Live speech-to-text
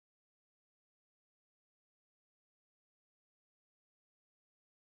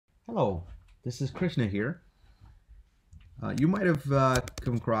Hello, this is Krishna here. You might have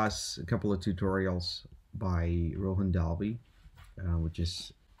come across a couple of tutorials by Rohan Dalby, which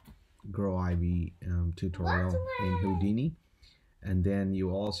is Grow Ivy tutorial in Houdini. And then you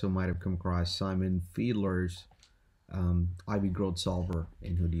also might have come across Simon Fiedler's Ivy Growth Solver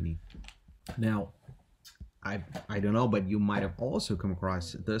in Houdini. Now, I don't know, but you might have also come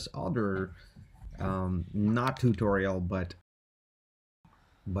across this other, not tutorial, but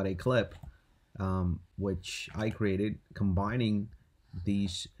a clip which I created combining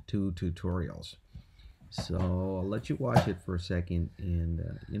these two tutorials. So I'll let you watch it for a second and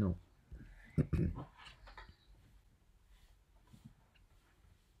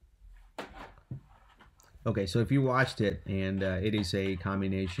okay, so if you watched it, and it is a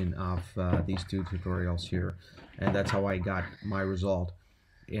combination of these two tutorials here, and that's how I got my result.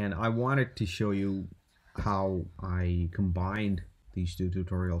 And I wanted to show you how I combined these two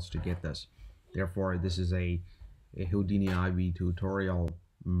tutorials to get this. Therefore, this is a Houdini Ivy tutorial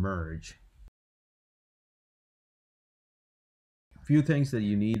merge. Few things that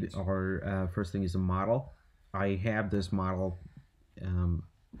you need are first thing is a model. I have this model, um,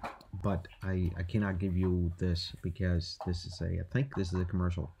 but I cannot give you this because this is I think this is a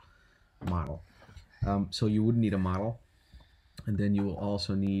commercial model. So you would need a model, and then you will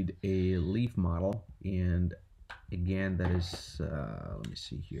also need a leaf model, and again that is let me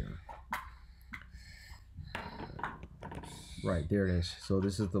see here. Right, there it is. So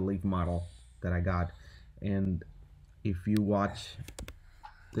this is the leaf model that I got, and if you watch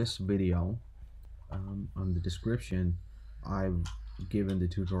this video, on the description I've given the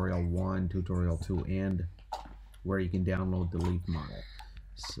tutorial 1, tutorial 2, and where you can download the leaf model.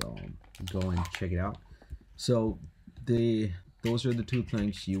 So go and check it out. So those are the two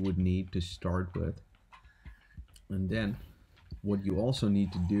things you would need to start with. And then what you also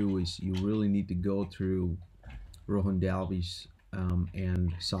need to do is you really need to go through Rohan Dalby's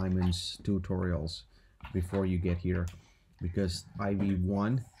and Simon's tutorials before you get here, because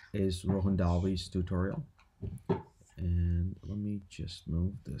IV1 is Rohan Dalby's tutorial. And let me just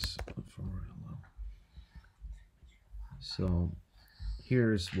move this forward a little. So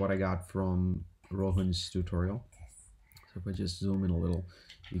here's what I got from Rohan's tutorial. So if I just zoom in a little,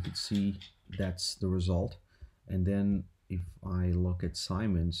 you can see that's the result. And then if I look at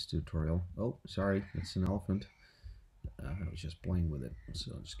Simon's tutorial, oh, sorry, that's an elephant. I was just playing with it,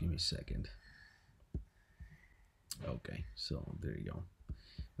 so just give me a second. Okay, so there you go.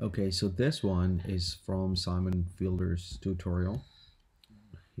 Okay, so this one is from Simon Fiedler's tutorial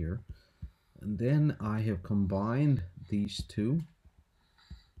here. And then I have combined these two,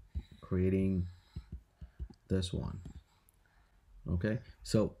 creating this one. Okay,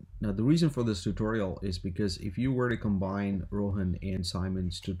 so now the reason for this tutorial is because if you were to combine Rohan and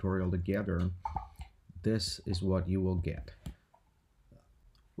Simon's tutorial together, this is what you will get,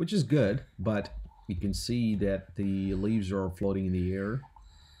 which is good, but you can see that the leaves are floating in the air,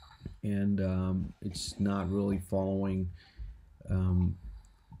 and it's not really following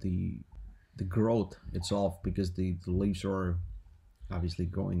the growth itself, because the leaves are obviously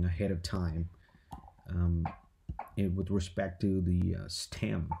going ahead of time with respect to the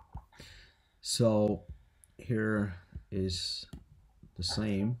stem. So here is the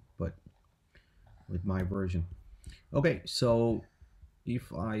same, but with my version. Okay, so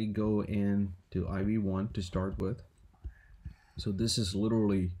if I go into IV1 to start with, so this is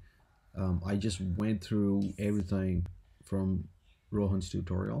literally I just went through everything from Rohan's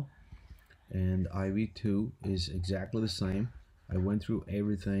tutorial, and IV2 is exactly the same. I went through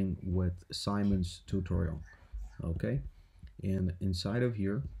everything with Simon's tutorial. Okay, and inside of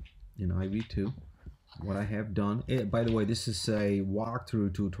here in IV2, what I have done, by the way, this is a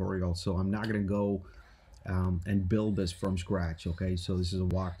walkthrough tutorial, so I'm not going to go and build this from scratch. Okay, so this is a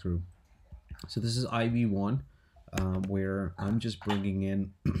walkthrough. So this is IV1, where I'm just bringing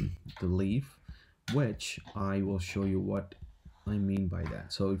in the leaf, which I will show you what I mean by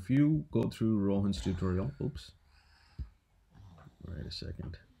that. So if you go through Rohan's tutorial, oops, wait a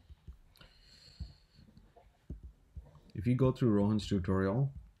second. If you go through Rohan's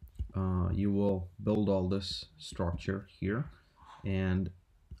tutorial, you will build all this structure here, and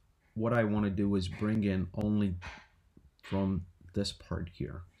what I want to do is bring in only from this part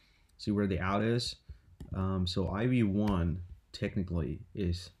here. See where the out is? So IV1 technically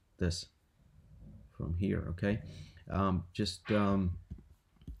is this from here, okay? Just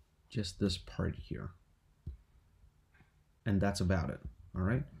this part here, and that's about it. All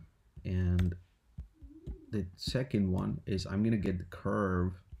right, and the second one is I'm gonna get the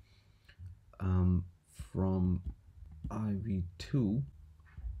curve from IV2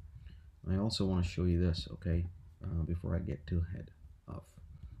 I also want to show you this, okay, before I get too ahead of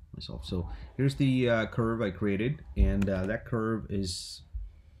myself. So here's the curve I created, and that curve is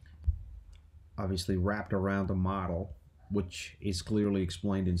obviously wrapped around the model, which is clearly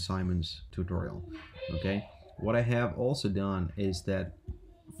explained in Simon's tutorial. Okay, what I have also done is that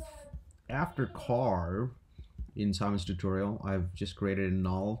after carve in Simon's tutorial, I've just created a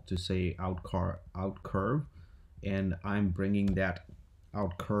null to say out curve, and I'm bringing that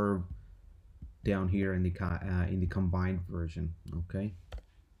out curve down here in the combined version. Okay,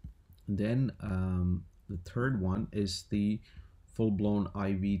 and then the third one is the full-blown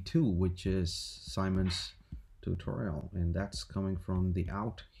IV2, which is Simon's tutorial, and that's coming from the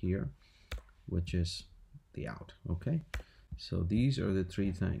out here, which is the out. Okay, so these are the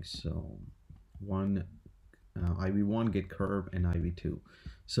three things. So one, IV1, get curve, and IV2.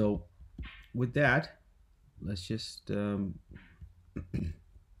 So with that, let's just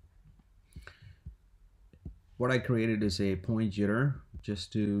what I created is a point jitter,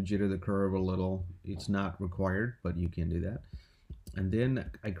 just to jitter the curve a little. It's not required, but you can do that. And then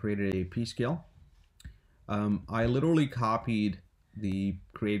I created a p-scale. I literally copied the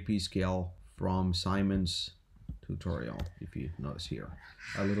create p-scale from Simon's tutorial, if you notice here.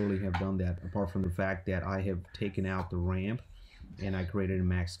 I literally have done that, apart from the fact that I have taken out the ramp and I created a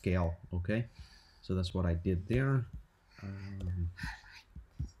max scale. Okay, so that's what I did there.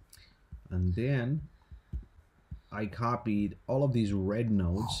 And then I copied all of these red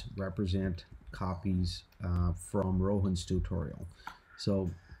nodes, represent copies from Rohan's tutorial. So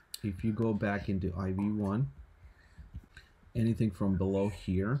if you go back into IV1, anything from below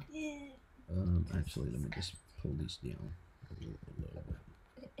here, actually let me just pull these down a little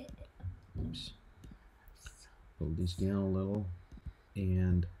bit. Oops. Pull these down a little,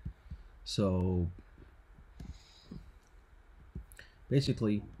 and so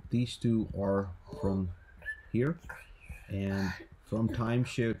basically these two are from here, and from time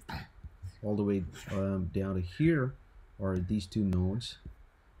shift all the way down to here are these two nodes,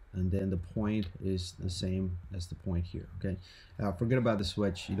 and then the point is the same as the point here. Okay, forget about the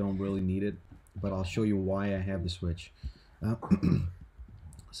switch, you don't really need it, but I'll show you why I have the switch.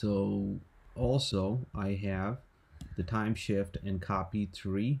 So also I have the time shift and copy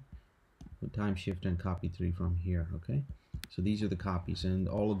 3, the time shift and copy 3 from here. Okay, so these are the copies, and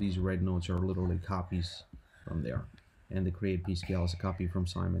all of these red nodes are literally copies from there, and the create p-scale is a copy from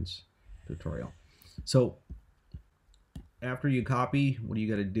Simon's tutorial. So after you copy, what you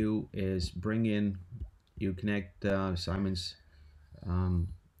got to do is bring in, you connect Simon's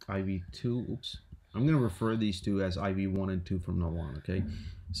IV2. Oops, I'm going to refer these two as IV1 and 2 from now on. Okay,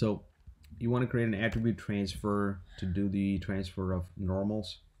 so you want to create an attribute transfer to do the transfer of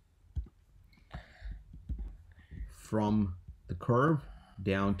normals from the curve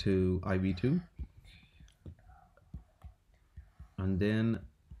down to IV2, and then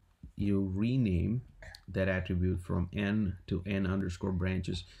you rename that attribute from n to n underscore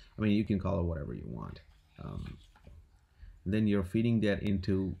branches. I mean, you can call it whatever you want. Then you're feeding that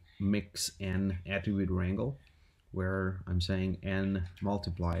into mix n attribute wrangle, where I'm saying n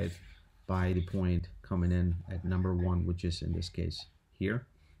multiplied by the point coming in at number 1, which is in this case here.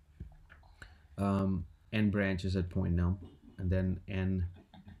 N branches at point num, and then n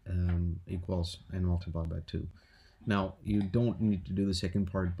equals n multiplied by 2. Now, you don't need to do the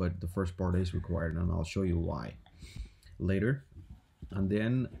second part, but the first part is required, and I'll show you why later. And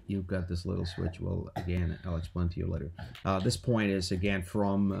then you've got this little switch. Well, again, I'll explain to you later. This point is again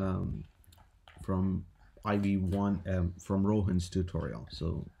from IV1, from Rohan's tutorial,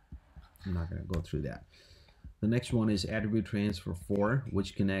 so I'm not going to go through that. The next one is attribute transfer 4,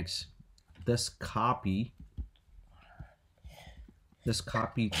 which connects this copy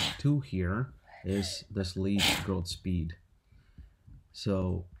to here is this lead growth speed.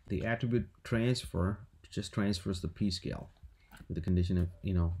 So the attribute transfer just transfers the p-scale with the condition of,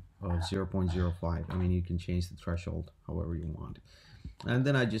 of 0.05. I mean, you can change the threshold however you want. And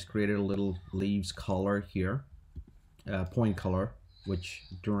then I just created a little leaves color here, point color, which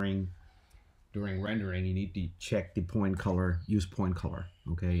during rendering you need to check the point color, use point color,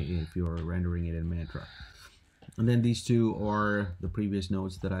 okay, if you're rendering it in Mantra. And then these two are the previous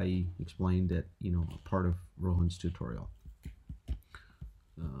nodes that I explained that, part of Rohan's tutorial.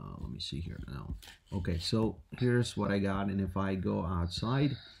 Let me see here now. Okay, so here's what I got, and if I go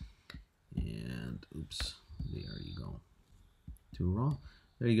outside, and oops, there you go. Too wrong.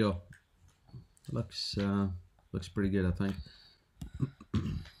 There you go. Looks pretty good, I think.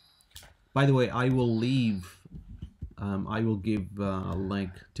 By the way, I will give a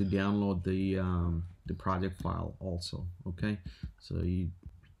link to download the project file also. Okay, so you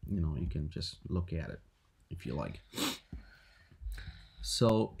you can just look at it if you like.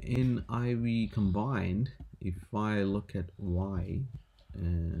 So in IV combined, if I look at Y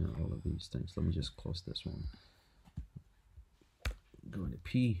and all of these things, let me just close this one. Go into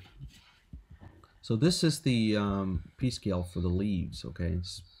P. So this is the P scale for the leaves. Okay,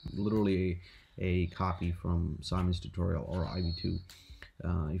 it's literally a copy from Simon's tutorial or IV2.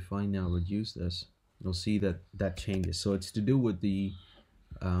 If I now reduce this, you'll see that that changes. So it's to do with the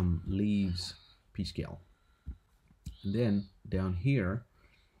leaves P scale. And then down here,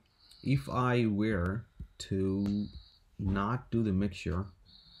 if I were to not do the mixture,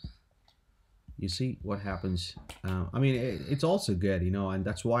 you see what happens. I mean, it's also good, and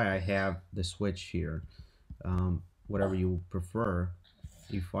that's why I have the switch here. Whatever you prefer.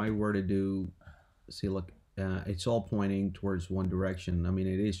 If I were to do, see, look, it's all pointing towards one direction. I mean,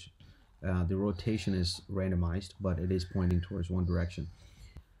 it is, the rotation is randomized, but it is pointing towards one direction.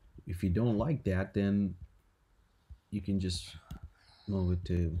 If you don't like that, then you can just move it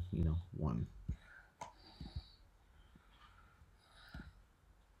to, one.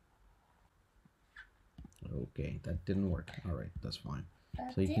 Okay, that didn't work. All right, that's fine.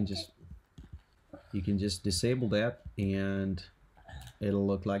 So you can just disable that and it'll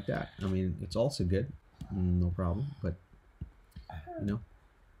look like that. I mean, it's also good, no problem, but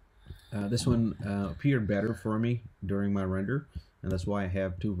this one appeared better for me during my render, and that's why I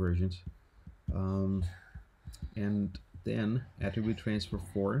have two versions. And then attribute transfer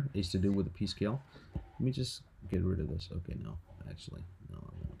 4 is to do with the P scale. Let me just get rid of this. Okay, no, actually, no,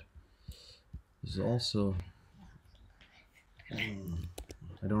 I won't. This is also,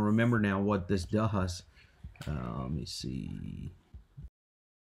 I don't remember now what this does. Let me see.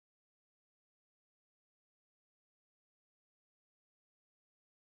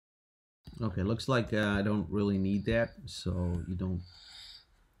 Okay, looks like I don't really need that, so you don't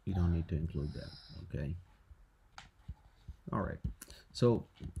need to include that. Okay. All right. So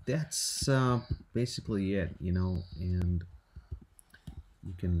that's basically it, and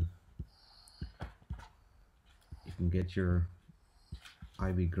you can get your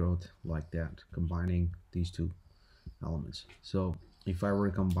IV growth like that, combining these two elements. So if I were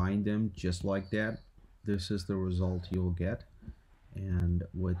to combine them just like that, this is the result you'll get. And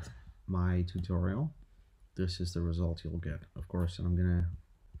with my tutorial, this is the result you'll get. Of course, I'm gonna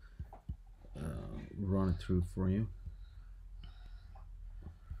run it through for you.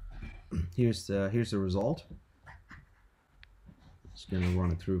 Here's the result. Just gonna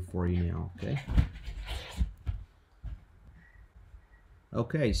run it through for you now.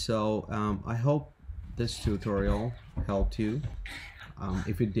 Okay, so I hope this tutorial helped you.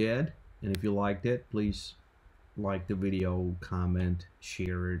 If it did, and if you liked it, please like the video, comment,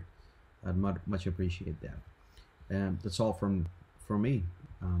 share it. I'd much appreciate that. And that's all from me.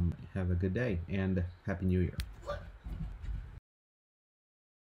 Have a good day and Happy New Year.